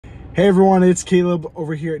Hey everyone, it's Caleb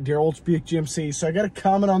over here at Daryl's Buick GMC. So I got a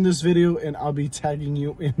comment on this video and I'll be tagging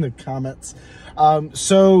you in the comments.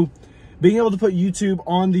 So being able to put YouTube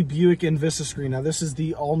on the Buick Envista screen. Now this is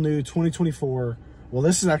the all new 2024, well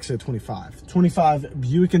this is actually a 25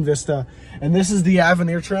 Buick Envista, and this is the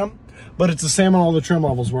Avenir trim, but it's the same on all the trim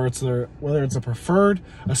levels where it's whether it's a preferred,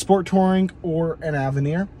 a sport touring, or an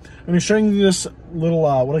Avenir. I'm going to show you this little,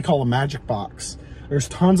 what I call a magic box. There's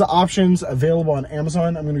tons of options available on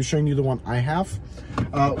Amazon. I'm going to be showing you the one I have,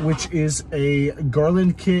 which is a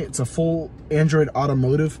Garland kit. It's a full Android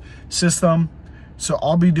automotive system. So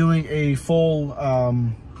I'll be doing a full,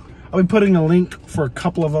 I'll be putting a link for a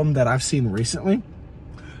couple of them that I've seen recently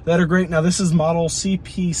that are great. Now this is model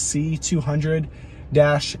CPC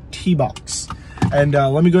 200-T-Box. And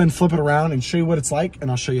let me go ahead and flip it around and show you what it's like, and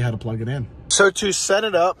I'll show you how to plug it in. So to set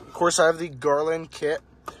it up, of course I have the Garland kit.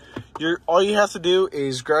 All you have to do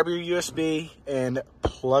is grab your USB and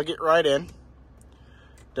plug it right in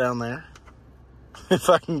down there. If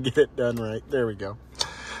I can get it done right. There we go.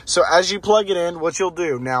 So as you plug it in, what you'll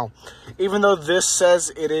do now, even though this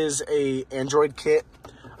says it is a Android kit,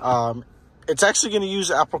 it's actually going to use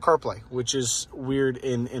Apple CarPlay, which is weird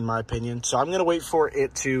in my opinion. So I'm going to wait for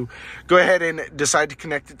it to go ahead and decide to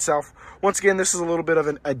connect itself. Once again, this is a little bit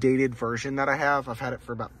of a dated version that I have. I've had it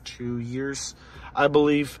for about 2 years, I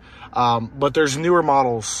believe. But there's newer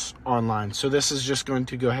models online. So this is just going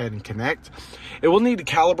to go ahead and connect. It will need to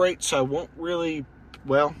calibrate, so I won't really,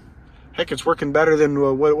 well, heck, it's working better than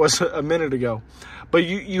what it was a minute ago. But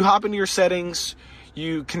you hop into your settings,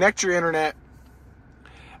 you connect your internet,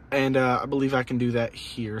 and I believe I can do that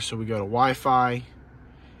here. So we go to Wi-Fi,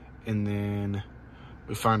 and then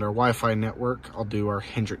we find our Wi-Fi network. I'll do our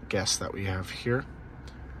Hendrick guest that we have here.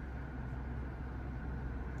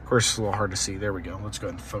 Of course, it's a little hard to see. There we go. Let's go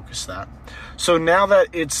ahead and focus that. So now that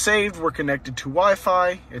it's saved, we're connected to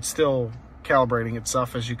Wi-Fi. It's still calibrating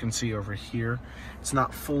itself, as you can see over here. It's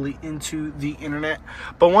not fully into the internet.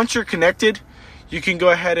 But once you're connected, you can go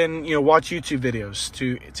ahead and watch YouTube videos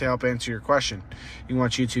to help answer your question. You can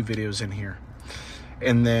watch YouTube videos in here.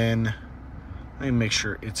 And then let me make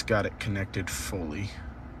sure it's got it connected fully.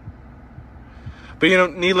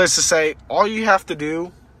 But needless to say, all you have to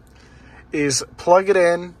do is plug it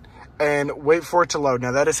in and wait for it to load.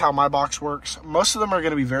 Now that is how my box works. Most of them are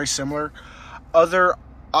going to be very similar. Other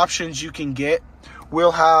options you can get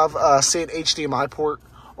will have say an HDMI port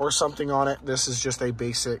or something on it. This is just a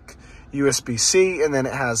basic USB-C, and then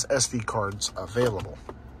it has SD cards available.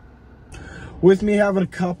 With me having a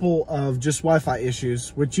couple of just Wi-Fi issues,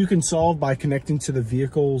 which you can solve by connecting to the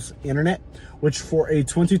vehicle's internet, which for a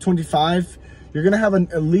 2025, you're going to have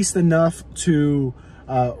at least enough to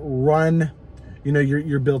run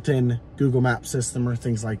your built-in Google Maps system or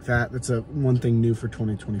things like that. That's one thing new for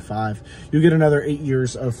 2025. You'll get another 8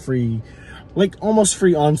 years of free, like almost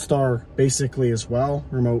free OnStar basically as well.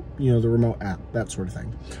 Remote, the remote app, that sort of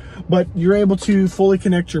thing. But you're able to fully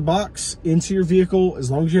connect your box into your vehicle as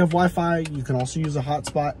long as you have Wi-Fi. You can also use a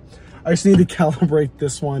hotspot. I just need to calibrate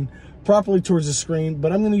this one properly towards the screen,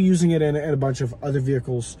 but I'm going to be using it in a bunch of other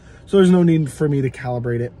vehicles, so there's no need for me to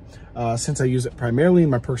calibrate it since I use it primarily in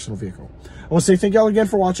my personal vehicle. I want to say thank y'all again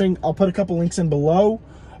for watching. I'll put a couple links in below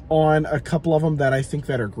on a couple of them that I think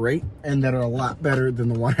that are great and that are a lot better than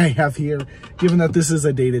the one I have here, given that this is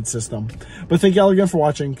a dated system. But thank y'all again for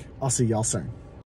watching. I'll see y'all soon.